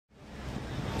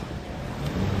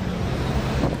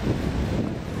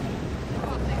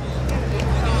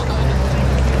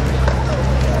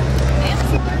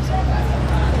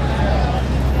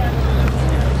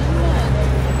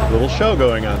show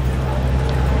going on.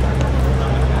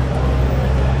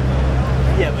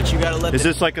 Yeah, but you gotta let. Is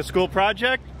this like a school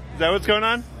project? Is that what's going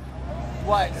on?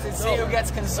 What? To see who gets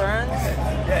concerned?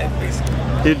 Yeah,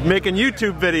 basically. He's making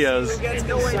YouTube videos. Who gets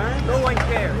concerned? No one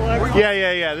cares.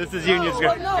 Yeah. This is Union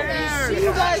Square. No, see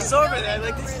you guys over there.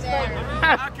 Like this is like.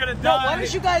 No, why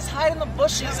don't you guys hide in the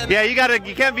bushes? And Yeah, you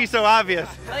can't be so obvious.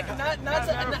 like not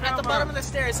at the bottom of the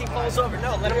stairs. He falls over.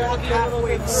 No, let him walk you all the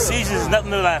way through. Seizures is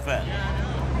nothing to laugh at.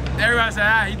 Everybody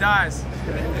said, he dies.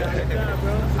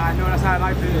 I know that's how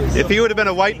life is. If he would have been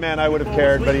a white man, I would have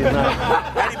cared, but he's not.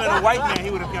 Had he been a white man,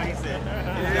 he would have killed. He said.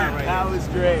 That was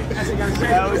great.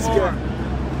 That was good.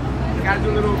 Gotta do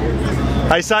a little.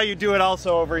 I saw you do it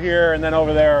also over here and then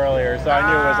over there earlier, so I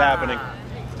knew it was happening.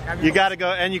 You got to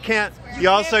go, and you can't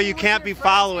be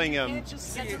following him.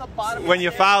 When you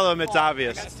follow him, it's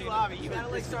obvious. That's too obvious. You gotta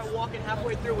like start walking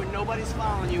halfway through when nobody's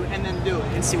following you, and then do it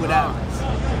and see what happens.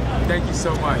 Thank you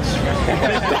so much.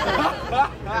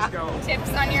 Let's go.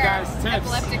 Tips on your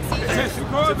epileptic seizures.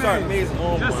 Tips are amazing.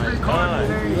 Oh my God.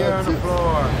 Here on the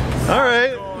floor. All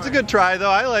right, it's a good try though.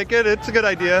 I like it. It's a good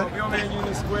idea.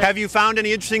 Have you found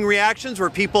any interesting reactions where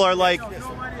people are like,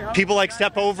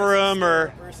 step over him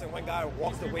or? One guy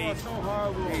walked away.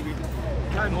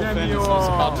 Condemn you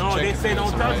all. No, they say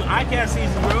don't touch him. I can't see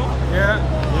him, bro.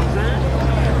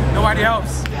 Yeah. Nobody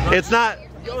helps. It's not.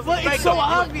 But it's so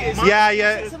obvious.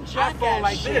 Yeah. Some jackass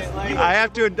like this. shit. Like, I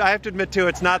have to admit too,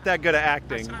 it's not that good at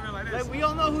acting. like, we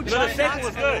all know who No, the John second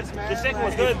was good. is, man. The second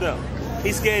was good though.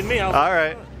 He scared me. All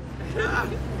right,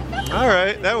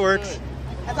 that works.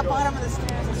 At the bottom of the stairs.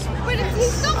 But he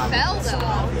still fell though.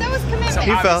 That was commitment.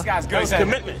 He fell. This guy's good. That was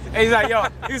commitment.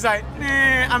 He's like,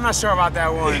 nah, I'm not sure about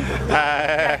that one.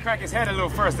 Gotta crack his head a little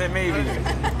first, then maybe.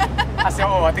 I said,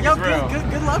 oh, I think Yo, it's real.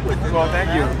 good luck with it. Well, thank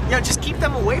you. Yo, just keep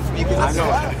them away from you because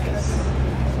I that's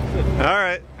know. All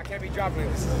right. I can't be dropping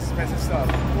it. This is expensive stuff.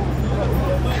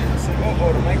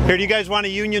 Here, do you guys want a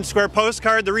Union Square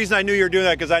postcard? The reason I knew you were doing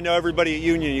that because I know everybody at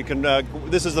Union. You can.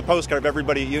 This is the postcard of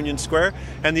everybody at Union Square,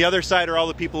 and the other side are all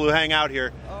the people who hang out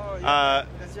here. Oh, yeah.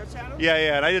 That's your channel? Yeah,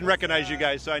 and I didn't recognize you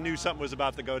guys, so I knew something was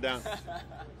about to go down.